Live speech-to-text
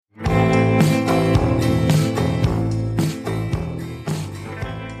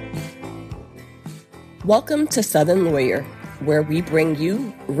Welcome to Southern Lawyer, where we bring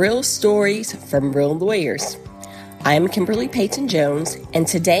you real stories from real lawyers. I am Kimberly Payton Jones, and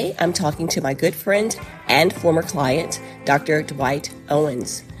today I'm talking to my good friend and former client, Dr. Dwight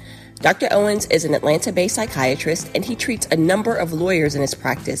Owens. Dr. Owens is an Atlanta-based psychiatrist, and he treats a number of lawyers in his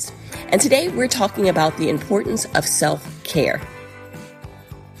practice. And today we're talking about the importance of self-care.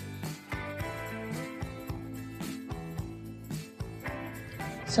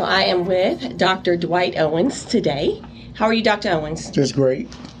 So I am with Dr. Dwight Owens today. How are you, Dr. Owens? Just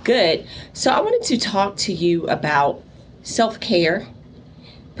great. Good. So I wanted to talk to you about self-care,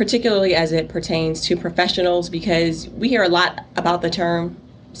 particularly as it pertains to professionals, because we hear a lot about the term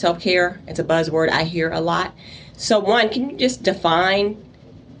self-care. It's a buzzword I hear a lot. So one, can you just define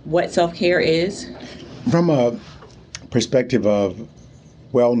what self-care is? From a perspective of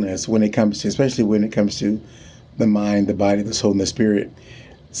wellness, especially when it comes to the mind, the body, the soul, and the spirit,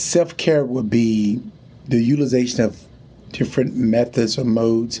 self-care would be the utilization of different methods or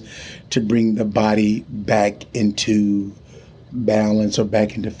modes to bring the body back into balance or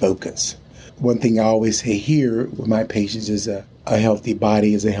back into focus. One thing I always say here with my patients is a healthy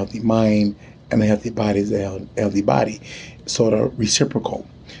body is a healthy mind, and a healthy body is a healthy body, sort of reciprocal.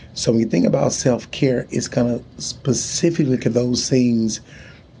 So when you think about self-care, it's going to specifically look at those things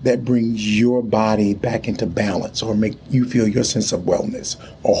that brings your body back into balance or make you feel your sense of wellness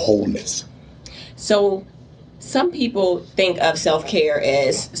or wholeness. So some people think of self-care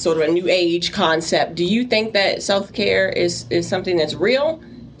as sort of a new age concept. Do you think that self-care is something that's real?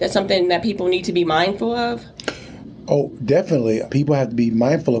 That's something that people need to be mindful of? Oh, definitely. People have to be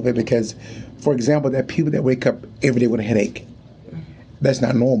mindful of it because, for example, there are people that wake up every day with a headache. That's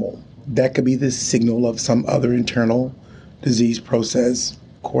not normal. That could be the signal of some other internal disease process.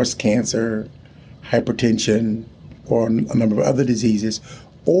 Of course, cancer, hypertension, or a number of other diseases,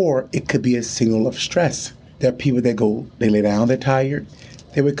 or it could be a signal of stress. There are people that they lay down, they're tired,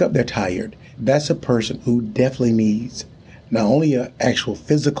 they wake up, they're tired. That's a person who definitely needs not only an actual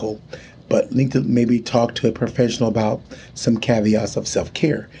physical, but need to maybe talk to a professional about some caveats of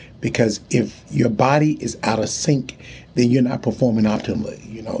self-care. Because if your body is out of sync, then you're not performing optimally.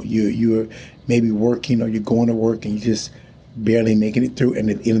 You're maybe working or you're going to work and you just barely making it through, and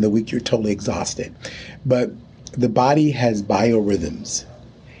at the end of the week, you're totally exhausted. But the body has biorhythms,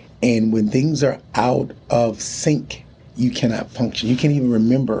 and when things are out of sync, you cannot function. You can't even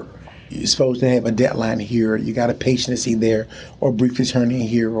remember. You're supposed to have a deadline here, you got a patient to see there, or briefly turn in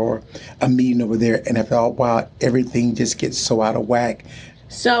here, or a meeting over there, and after a while, everything just gets so out of whack.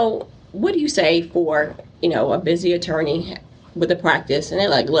 So what do you say for, a busy attorney with a practice, and they're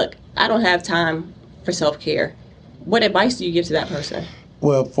like, look, I don't have time for self-care. What advice do you give to that person?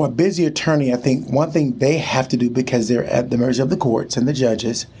 Well, for a busy attorney, I think one thing they have to do, because they're at the mercy of the courts and the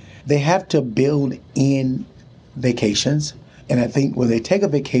judges, they have to build in vacations. And I think when they take a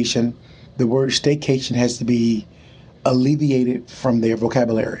vacation, the word staycation has to be alleviated from their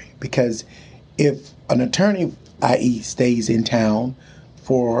vocabulary. Because if an attorney, i.e., stays in town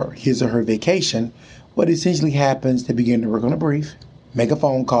for his or her vacation, what essentially happens, they begin to work on a brief, make a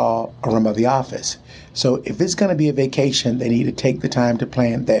phone call, or run by the office. So if it's going to be a vacation, they need to take the time to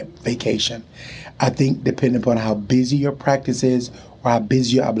plan that vacation. I think depending upon how busy your practice is or how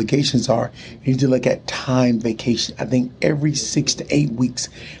busy your obligations are, you need to look at time vacation. I think every 6 to 8 weeks,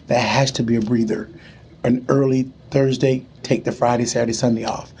 that has to be a breather. An early Thursday, take the Friday, Saturday, Sunday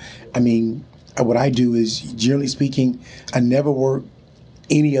off. I mean, what I do is, generally speaking, I never work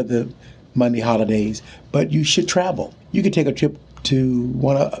any of the Monday holidays, but you should travel. You could take a trip to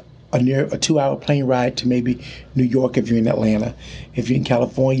a 2-hour plane ride to maybe New York if you're in Atlanta. If you're in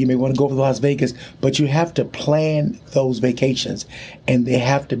California, you may want to go to Las Vegas, but you have to plan those vacations, and they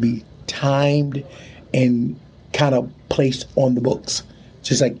have to be timed and kind of placed on the books,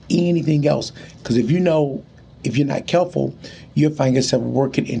 just like anything else. Because if you're not careful, you'll find yourself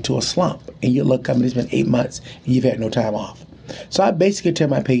working into a slump, and you look up and it's been 8 months and you've had no time off. So I basically tell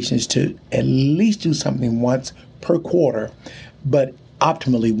my patients to at least do something once per quarter, but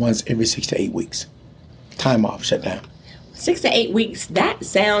optimally once every 6 to 8 weeks. Time off, shut down. 6 to 8 weeks, that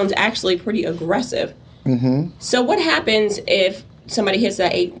sounds actually pretty aggressive. Mm-hmm. So what happens if somebody hits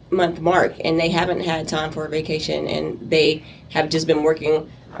that 8-month mark and they haven't had time for a vacation and they have just been working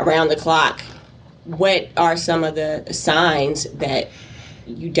around the clock? What are some of the signs that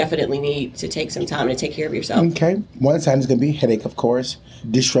you definitely need to take some time to take care of yourself? Okay. One sign is going to be headache, of course.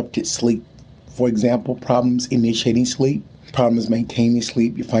 Disrupted sleep. For example, problems initiating sleep, problems maintaining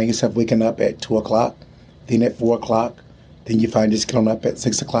sleep. You find yourself waking up at 2 o'clock, then at 4 o'clock. Then you find yourself getting up at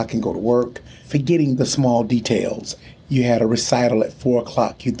 6 o'clock and go to work. Forgetting the small details. You had a recital at 4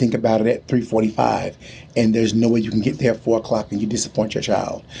 o'clock. You think about it at 3:45, and there's no way you can get there at 4 o'clock, and you disappoint your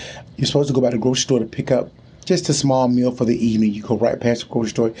child. You're supposed to go by the grocery store to pick up just a small meal for the evening. You go right past the grocery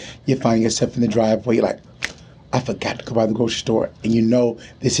store. You find yourself in the driveway. You're like, I forgot to go by the grocery store. And you know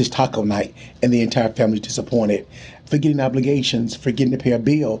this is taco night, and the entire family's disappointed. Forgetting obligations, forgetting to pay a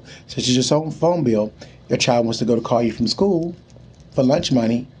bill, such as your own phone bill. Your child wants to go to call you from school for lunch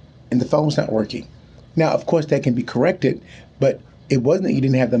money, and the phone's not working. Now, of course, that can be corrected, but it wasn't that you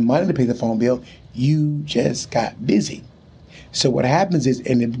didn't have the money to pay the phone bill. You just got busy. So what happens is,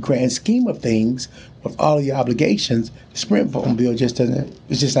 in the grand scheme of things, with all of your obligations, the Sprint phone bill it's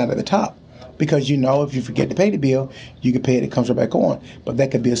just not at the top. Because if you forget to pay the bill, you can pay it, it comes right back on. But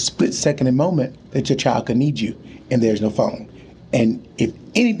that could be a split second and moment that your child could need you, and there's no phone. And if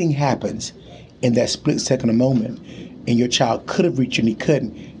anything happens in that split second of moment, and your child could have reached you and he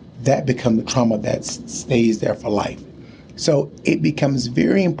couldn't, that becomes the trauma that stays there for life. So it becomes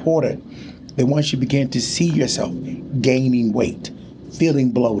very important that once you begin to see yourself gaining weight,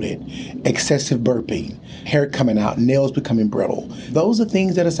 feeling bloated, excessive burping, hair coming out, nails becoming brittle, those are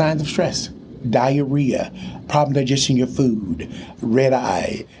things that are signs of stress. Diarrhea, problem digesting your food, red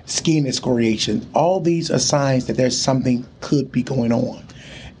eye, skin excoriation, all these are signs that there's something could be going on.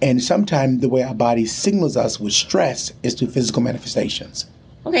 And sometimes the way our body signals us with stress is through physical manifestations.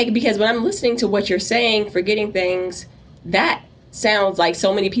 Okay, because when I'm listening to what you're saying, forgetting things, that sounds like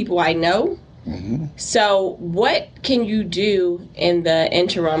so many people I know. Mm-hmm. So what can you do in the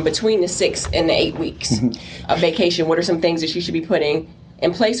interim between the 6 and the 8 weeks of vacation? What are some things that you should be putting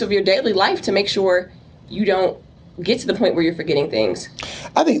in place of your daily life to make sure you don't get to the point where you're forgetting things?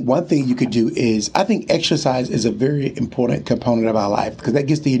 I think one thing you could do is, I think exercise is a very important component of our life because that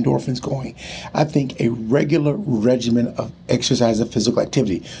gets the endorphins going. I think a regular regimen of exercise and physical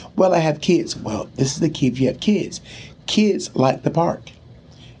activity. Well, I have kids. Well, this is the key if you have kids. Kids like the park.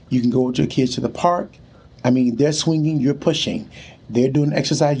 You can go with your kids to the park. They're swinging, you're pushing. They're doing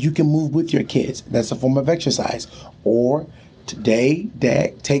exercise. You can move with your kids. That's a form of exercise. Or today,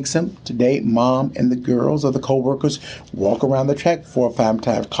 dad takes them. Today, mom and the girls or the co-workers walk around the track 4 or 5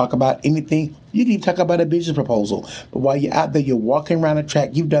 times, talk about anything. You can even talk about a business proposal. But while you're out there, you're walking around the track.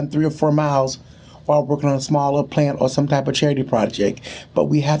 You've done 3 or 4 miles while working on a smaller plant or some type of charity project. But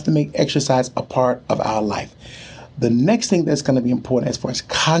we have to make exercise a part of our life. The next thing that's going to be important as far as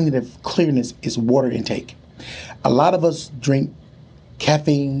cognitive clearness is water intake. A lot of us drink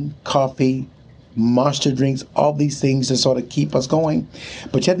caffeine, coffee, monster drinks, all these things to sort of keep us going.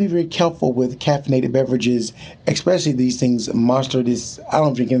 But you have to be very careful with caffeinated beverages, especially these things, Monster, I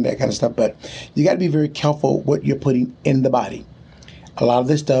don't drink any of that kind of stuff, but you got to be very careful what you're putting in the body. A lot of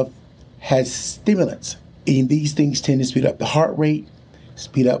this stuff has stimulants, and these things tend to speed up the heart rate,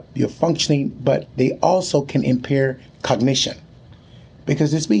 speed up your functioning, but they also can impair cognition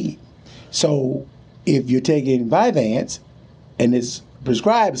because of speed. So if you're taking Vyvanse and it's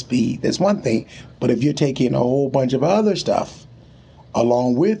prescribed speed, that's one thing. But if you're taking a whole bunch of other stuff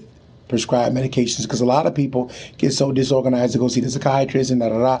along with prescribed medications, because a lot of people get so disorganized to go see the psychiatrist and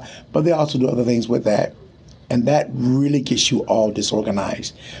but they also do other things with that. And that really gets you all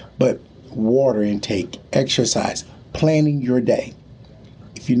disorganized. But water intake, exercise, planning your day.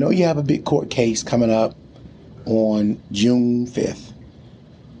 If you know you have a big court case coming up on June 5th,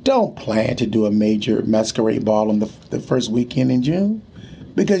 don't plan to do a major masquerade ball on the first weekend in June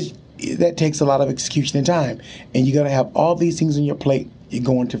because that takes a lot of execution and time. And you're going to have all these things on your plate. You're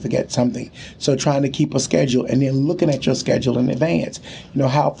going to forget something. So trying to keep a schedule and then looking at your schedule in advance.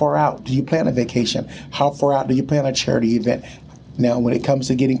 How far out do you plan a vacation? How far out do you plan a charity event? Now, when it comes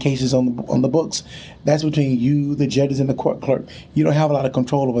to getting cases on the books, that's between you, the judges, and the court clerk. You don't have a lot of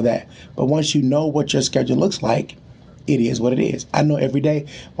control over that. But once you know what your schedule looks like, it is what it is. I know every day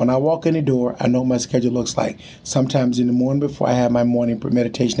when I walk in the door, I know my schedule looks like. Sometimes in the morning before I have my morning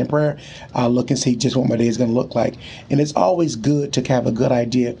meditation and prayer, I'll look and see just what my day is going to look like. And it's always good to have a good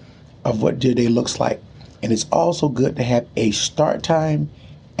idea of what your day looks like. And it's also good to have a start time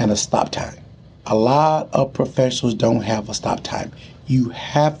and a stop time. A lot of professionals don't have a stop time. You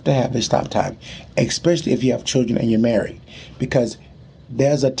have to have a stop time, especially if you have children and you're married, because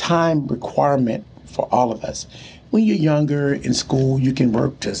there's a time requirement for all of us. When you're younger in school, you can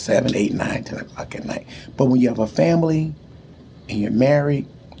work till 7, 8, 9, 10 o'clock at night. But when you have a family and you're married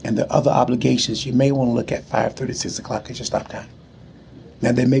and the other obligations, you may want to look at 5:30, 6 o'clock as your stop time.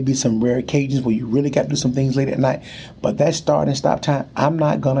 Now, there may be some rare occasions where you really got to do some things late at night, but that start and stop time, I'm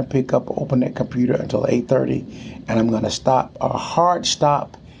not going to pick up or open that computer until 8:30, and I'm going to stop, a hard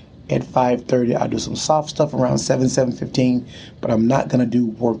stop at 5:30. I'll do some soft stuff around 7:15, but I'm not going to do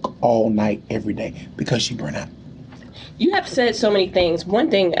work all night every day because you burn out. You have said so many things. One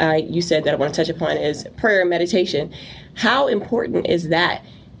thing you said that I want to touch upon is prayer and meditation. How important is that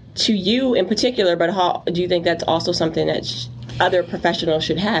to you in particular, but how do you think that's also something that other professionals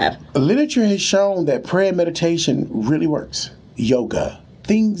should have? Literature has shown that prayer and meditation really works. Yoga,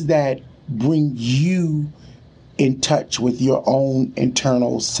 things that bring you in touch with your own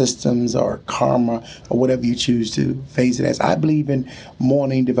internal systems or karma or whatever you choose to phase it as. I believe in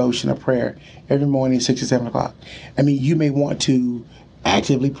morning devotion or prayer every morning, 6 or 7 o'clock. I mean, you may want to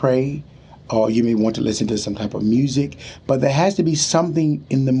actively pray, or you may want to listen to some type of music, but there has to be something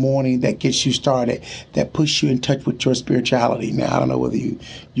in the morning that gets you started, that puts you in touch with your spirituality. Now, I don't know whether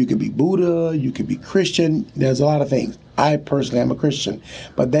you could be Buddha, you could be Christian. There's a lot of things. I personally am a Christian,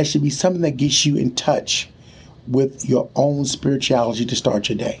 but that should be something that gets you in touch with your own spirituality to start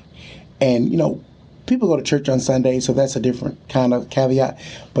your day. And, people go to church on Sunday, so that's a different kind of caveat.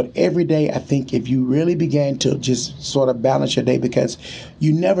 But every day, I think if you really began to just sort of balance your day, because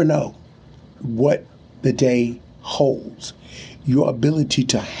you never know what the day holds, your ability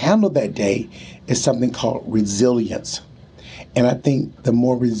to handle that day is something called resilience. And I think the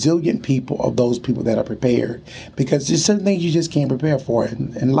more resilient people are those people that are prepared, because there's certain things you just can't prepare for.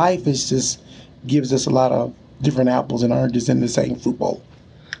 And life is just gives us a lot of different apples and oranges in the same fruit bowl.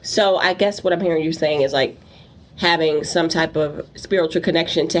 So I guess what I'm hearing you saying is like having some type of spiritual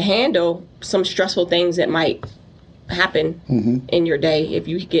connection to handle some stressful things that might happen in your day. If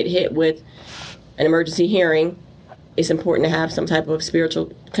you get hit with an emergency hearing, it's important to have some type of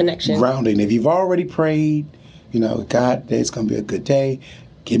spiritual connection. Grounding. If you've already prayed, God, today's going to be a good day.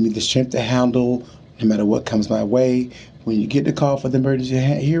 Give me the strength to handle no matter what comes my way. When you get the call for the emergency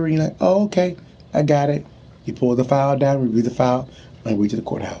hearing, you're like, oh, okay, I got it. You pull the file down, review the file, and way to the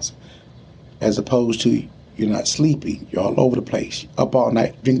courthouse. As opposed to you're not sleeping, you're all over the place, up all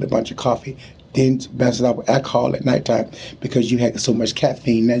night, drinking a bunch of coffee, then bounce it out with alcohol at nighttime because you had so much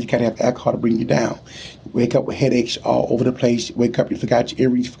caffeine. Now you gotta have alcohol to bring you down. You wake up with headaches all over the place. You wake up, you forgot your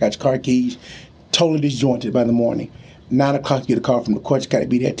earrings, you forgot your car keys, totally disjointed by the morning. 9 o'clock, you get a call from the court, you gotta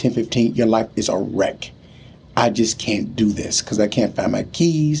be there at 10:15. Your life is a wreck. I just can't do this because I can't find my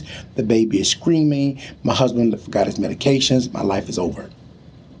keys. The baby is screaming. My husband forgot his medications. My life is over.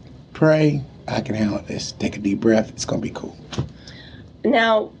 Pray. I can handle this. Take a deep breath. It's going to be cool.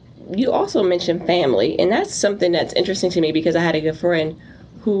 Now, you also mentioned family, and that's something that's interesting to me because I had a good friend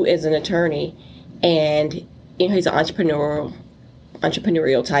who is an attorney, and he's an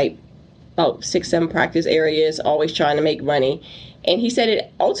entrepreneurial type, about 6, 7 practice areas, always trying to make money. And he said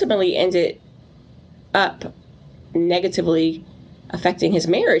it ultimately ended up negatively affecting his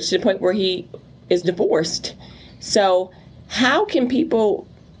marriage to the point where he is divorced. So how can people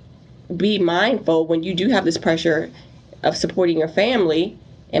be mindful when you do have this pressure of supporting your family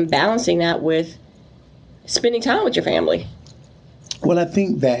and balancing that with spending time with your family? Well, I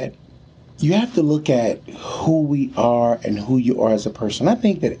think that you have to look at who we are and who you are as a person. I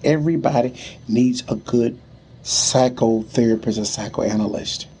think that everybody needs a good psychotherapist or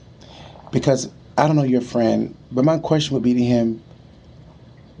psychoanalyst, because I don't know your friend, but my question would be to him,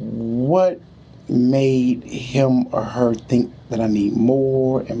 what made him or her think that I need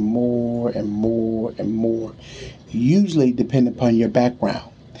more and more and more and more? Usually depend upon your background.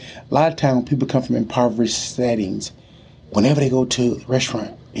 A lot of times people come from impoverished settings. Whenever they go to a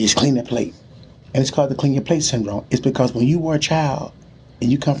restaurant, they just clean their plate. And it's called the clean your plate syndrome. It's because when you were a child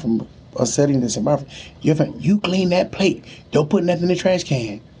and you come from a setting that's impoverished, you clean that plate. Don't put nothing in the trash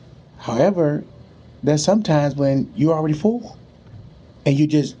can. However, there's sometimes when you're already full and you're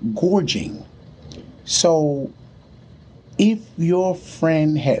just gorging. So if your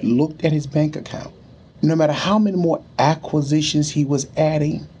friend had looked at his bank account, no matter how many more acquisitions he was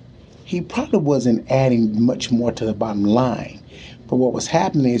adding, he probably wasn't adding much more to the bottom line. But what was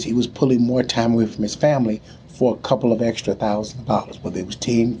happening is he was pulling more time away from his family for a couple of extra $1,000, whether it was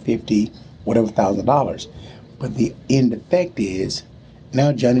 10, 50, whatever $1,000. But the end effect is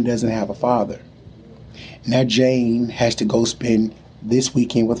now Johnny doesn't have a father. Now Jane has to go spend this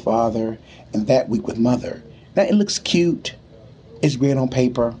weekend with father and that week with mother. Now it looks cute. It's great on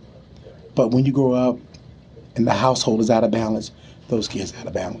paper. But when you grow up and the household is out of balance, those kids are out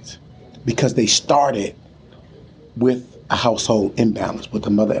of balance. Because they started with a household imbalance with the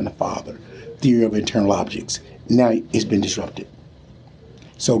mother and the father. Theory of internal objects. Now it's been disrupted.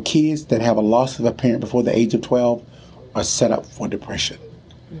 So kids that have a loss of a parent before the age of 12 are set up for depression.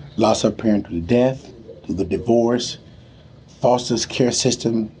 Loss of a parent through death, through the divorce, foster care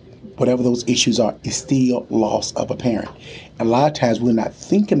system, whatever those issues are, is still loss of a parent. And a lot of times we're not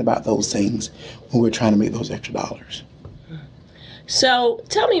thinking about those things when we're trying to make those extra dollars. So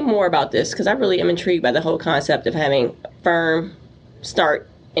tell me more about this, because I really am intrigued by the whole concept of having firm start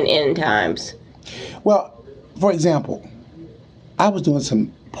and end times. Well, for example, I was doing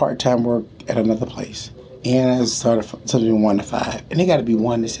some part-time work at another place, and I started something 1 to 5, and it got to be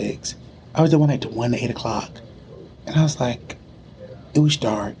 1 to 6. I was doing like to 1 to 8 o'clock, and I was like, it was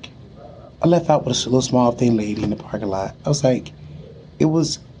dark. I left out with a little small thin lady in the parking lot. I was like, it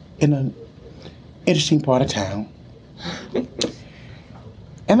was in an interesting part of town.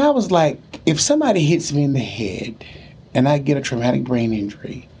 And I was like, if somebody hits me in the head and I get a traumatic brain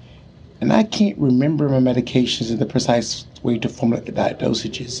injury and I can't remember my medications and the precise way to formulate the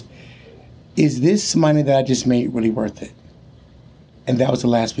dosages, is this money that I just made really worth it? And that was the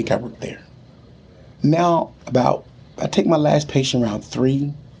last week I worked there. Now, I take my last patient around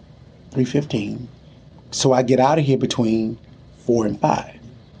 3:15. So I get out of here between 4 and 5.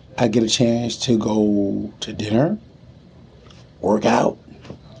 I get a chance to go to dinner, work out,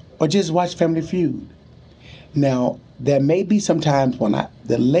 or just watch Family Feud. Now, there may be some times when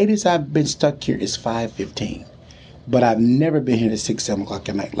the latest I've been stuck here is 5:15, but I've never been here at 6, 7 o'clock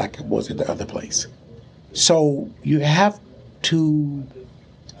at night like I was at the other place. So you have to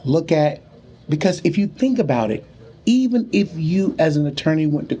look at, because if you think about it, even if you as an attorney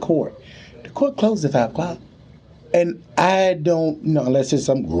went to court, the court closed at 5 o'clock. And I don't know, unless it's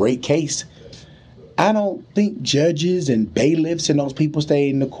some great case, I don't think judges and bailiffs and those people stay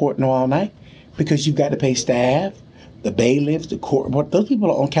in the court all night, because you've got to pay staff, the bailiffs, the court. Those people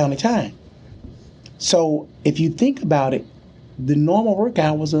are on county time. So if you think about it, the normal work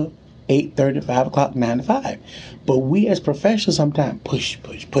hours are 8:30 to 5 o'clock, 9 to 5. But we as professionals sometimes push,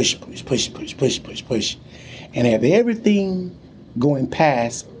 and have everything going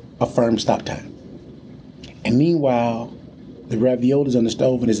past a firm stop time. And meanwhile, the ravioli's on the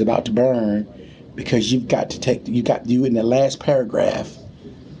stove and it's about to burn, because you in the last paragraph,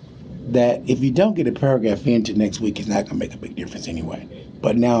 that if you don't get a paragraph into next week, it's not going to make a big difference anyway.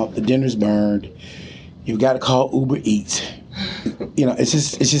 But now the dinner's burned. You've got to call Uber Eats.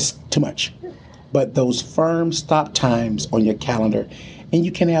 It's just too much. But those firm stop times on your calendar, and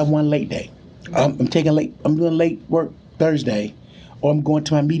you can have one late day. I'm doing late work Thursday, or I'm going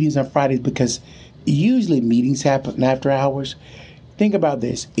to my meetings on Fridays, because usually meetings happen after hours. Think about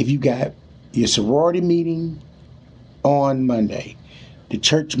this. If you got your sorority meeting on Monday, the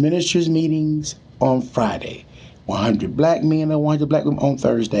church ministers meetings on Friday, 100 black men and 100 black women on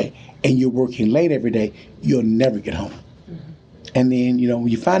Thursday, and you're working late every day, you'll never get home. Mm-hmm. And then, when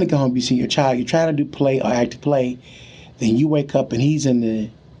you finally go home, you see your child, you're trying to do play or active play, then you wake up and he's in the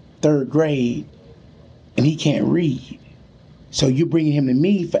 3rd grade and he can't read. So you're bringing him to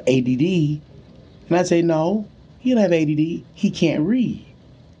me for ADD, and I say, no, he don't have ADD, he can't read.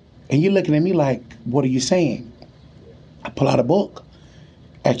 And you're looking at me like, what are you saying? I pull out a book,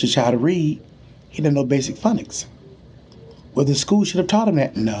 ask your child to read, he doesn't know basic phonics. Well, the school should have taught him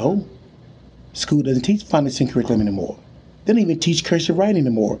that. No, school doesn't teach phonics in curriculum anymore. They don't even teach cursive writing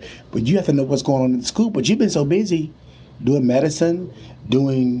anymore. But you have to know what's going on in the school. But you've been so busy doing medicine,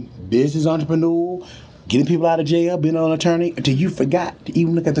 doing business entrepreneur, getting people out of jail, being an attorney, until you forgot to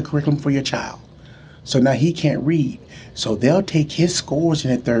even look at the curriculum for your child. So now he can't read. So they'll take his scores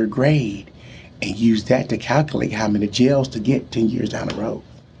in the 3rd grade and use that to calculate how many jails to get 10 years down the road.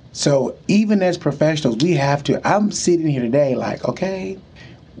 So even as professionals, we have to, I'm sitting here today like, okay,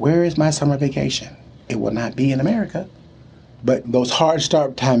 where is my summer vacation? It will not be in America. But those hard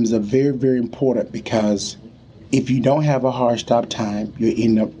stop times are very, very important, because if you don't have a hard stop time, you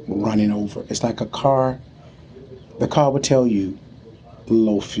end up running over. It's like a car. The car will tell you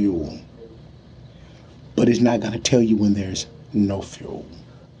low fuel, but it's not going to tell you when there's no fuel.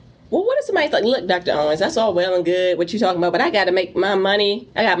 Well, what if somebody's like, look, Dr. Owens, that's all well and good, what you're talking about, but I got to make my money.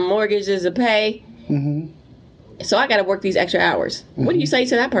 I got mortgages to pay. Mm-hmm. So I got to work these extra hours. Mm-hmm. What do you say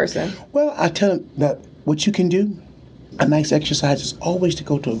to that person? Well, I tell them that what you can do, a nice exercise, is always to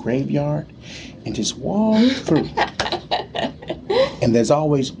go to a graveyard and just walk through. And there's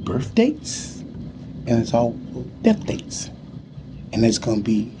always birth dates, and there's all death dates. And there's going to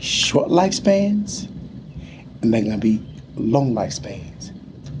be short lifespans, and there's going to be long lifespans.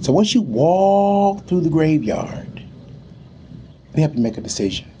 So once you walk through the graveyard, they have to make a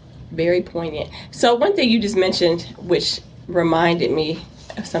decision. Very poignant. So one thing you just mentioned, which reminded me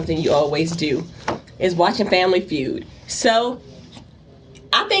of something you always do, is watching Family Feud. So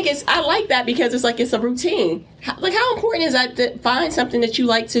I like that, because it's a routine. How important is that to find something that you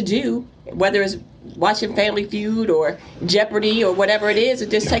like to do, whether it's watching Family Feud or Jeopardy or whatever it is, or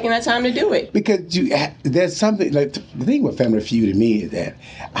just taking that time to do it? Because there's something, like, the thing with Family Feud to me is that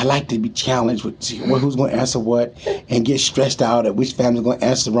I like to be challenged with who's going to answer what and get stressed out at which family's going to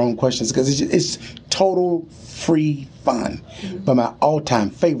answer the wrong questions, because it's total free fun. Mm-hmm. But my all-time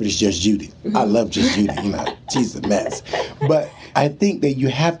favorite is Just Judy. Mm-hmm. I love Just Judy. She's a mess. But I think that you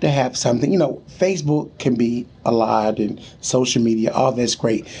have to have something. Facebook can be a lot, and social media, all that's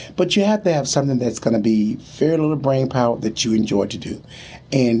great. But you have to have something that's going to be very little brain power that you enjoy to do.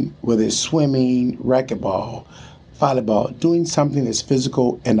 And whether it's swimming, racquetball, volleyball, doing something that's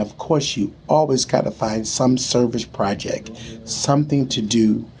physical, and of course you always got to find some service project, something to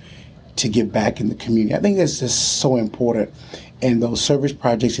do to give back in the community. I think that's just so important. And those service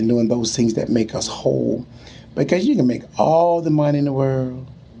projects and doing those things that make us whole. Because you can make all the money in the world,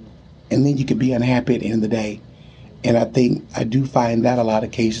 and then you could be unhappy at the end of the day. And I think I do find that a lot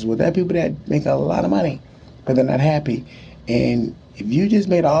of cases where there are people that make a lot of money, but they're not happy. And if you just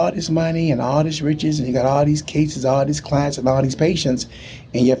made all this money and all this riches, and you got all these cases, all these clients, and all these patients,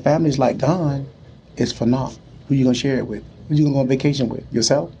 and your family's like gone, it's for naught. Who you going to share it with? Who you going to go on vacation with?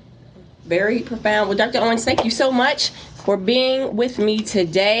 Yourself? Very profound. Well, Dr. Owens, thank you so much for being with me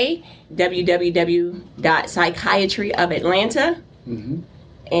today. www.Psychiatry of Atlanta. Mm-hmm.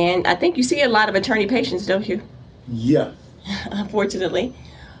 And I think you see a lot of attorney patients, don't you? Yeah. Unfortunately.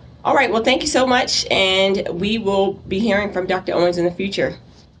 All right. Well, thank you so much. And we will be hearing from Dr. Owens in the future.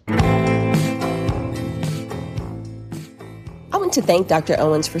 I want to thank Dr.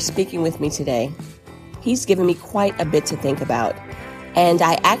 Owens for speaking with me today. He's given me quite a bit to think about. And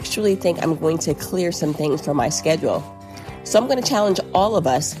I actually think I'm going to clear some things from my schedule. So I'm going to challenge all of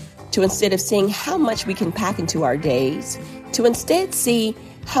us to, instead of seeing how much we can pack into our days, to instead see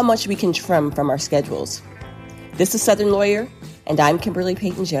how much we can trim from our schedules. This is Southern Lawyer, and I'm Kimberly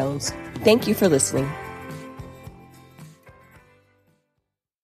Payton Jones. Thank you for listening.